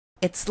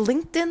It's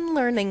LinkedIn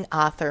Learning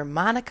author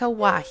Monika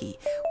Wahi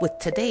with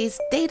today's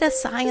Data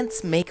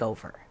Science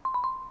Makeover.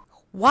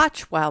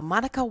 Watch while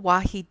Monika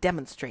Wahi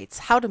demonstrates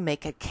how to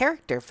make a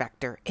character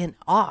vector in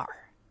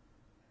R.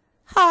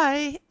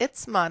 Hi,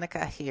 it's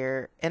Monika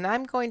here, and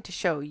I'm going to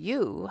show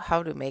you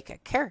how to make a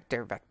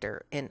character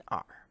vector in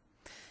R.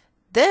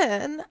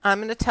 Then I'm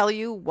going to tell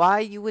you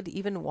why you would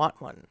even want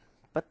one,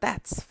 but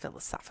that's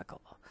philosophical.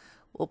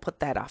 We'll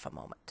put that off a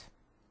moment.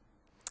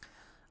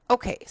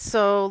 Okay,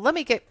 so let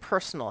me get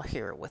personal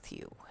here with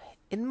you.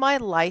 In my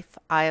life,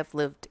 I have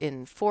lived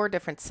in 4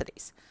 different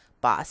cities: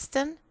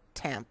 Boston,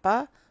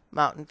 Tampa,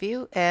 Mountain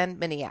View, and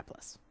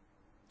Minneapolis.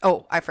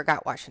 Oh, I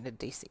forgot Washington,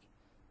 D.C.,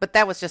 but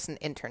that was just an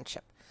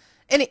internship.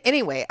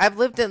 Anyway,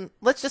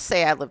 let's just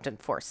say I lived in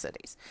 4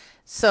 cities.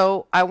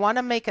 So I want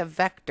to make a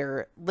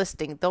vector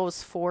listing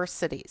those 4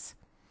 cities.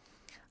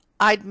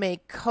 I'd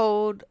make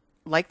code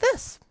like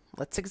this.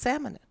 Let's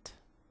examine it.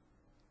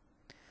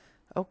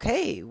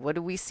 Okay, what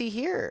do we see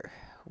here?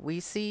 We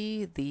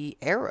see the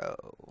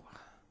arrow.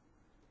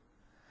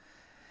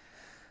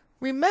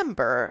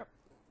 Remember,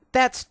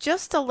 that's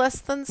just a less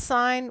than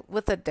sign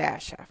with a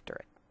dash after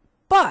it,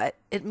 but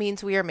it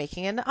means we are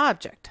making an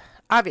object.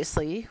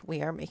 Obviously, we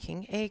are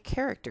making a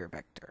character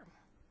vector.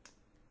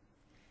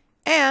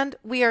 And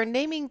we are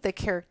naming the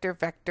character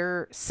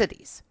vector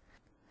cities.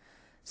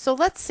 So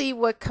let's see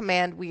what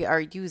command we are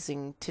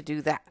using to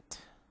do that.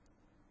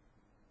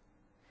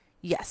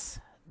 Yes,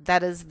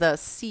 that is the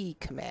C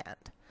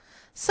command.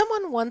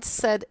 Someone once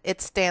said it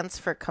stands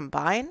for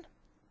combine.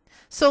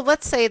 So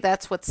let's say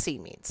that's what C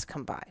means,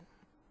 combine.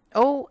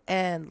 Oh,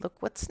 and look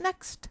what's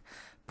next.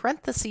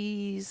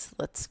 Parentheses.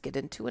 Let's get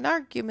into an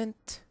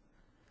argument.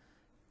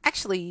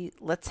 Actually,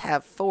 let's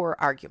have 4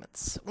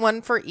 arguments,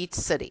 1 for each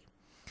city.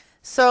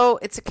 So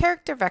it's a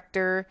character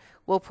vector.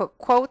 We'll put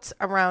quotes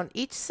around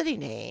each city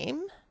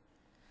name,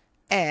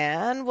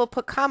 and we'll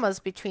put commas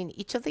between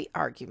each of the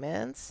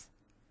arguments.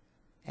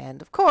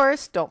 And of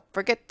course, don't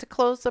forget to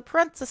close the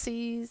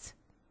parentheses.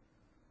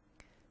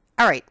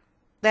 All right,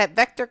 that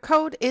vector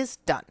code is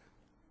done.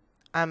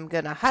 I'm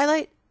going to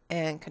highlight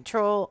and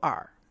Control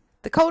R.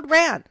 The code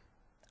ran.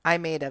 I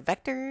made a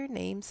vector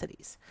named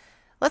cities.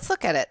 Let's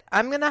look at it.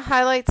 I'm going to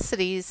highlight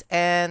cities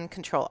and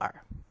Control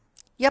R.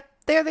 Yep,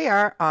 there they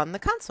are on the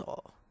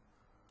console.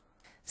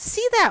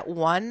 See that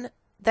one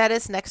that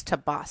is next to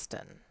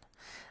Boston?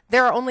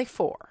 There are only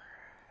 4.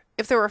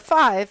 If there were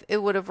 5,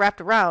 it would have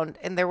wrapped around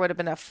and there would have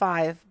been a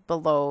 5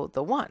 below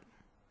the 1.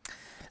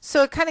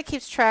 So it kind of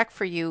keeps track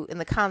for you in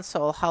the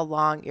console how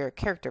long your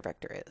character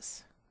vector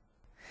is.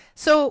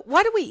 So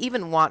why do we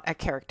even want a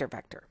character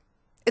vector?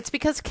 It's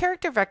because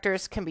character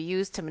vectors can be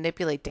used to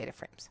manipulate data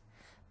frames.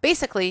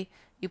 Basically,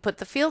 you put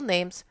the field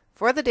names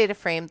for the data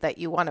frame that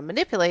you want to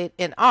manipulate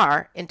in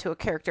R into a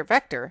character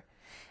vector,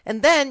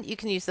 and then you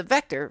can use the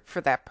vector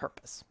for that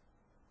purpose.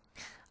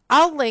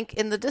 I'll link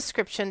in the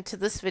description to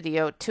this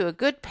video to a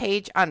good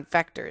page on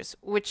vectors,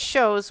 which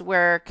shows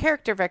where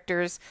character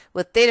vectors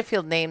with data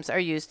field names are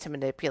used to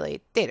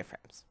manipulate data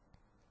frames.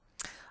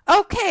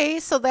 Okay,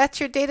 so that's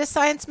your data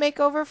science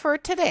makeover for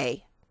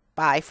today.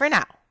 Bye for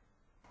now.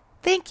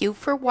 Thank you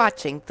for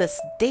watching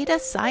this Data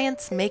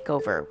Science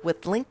Makeover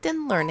with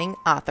LinkedIn Learning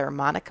author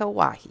Monika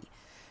Wahi.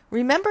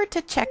 Remember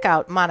to check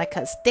out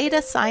Monika's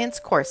data science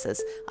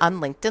courses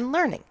on LinkedIn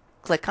Learning.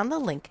 Click on the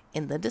link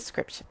in the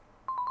description.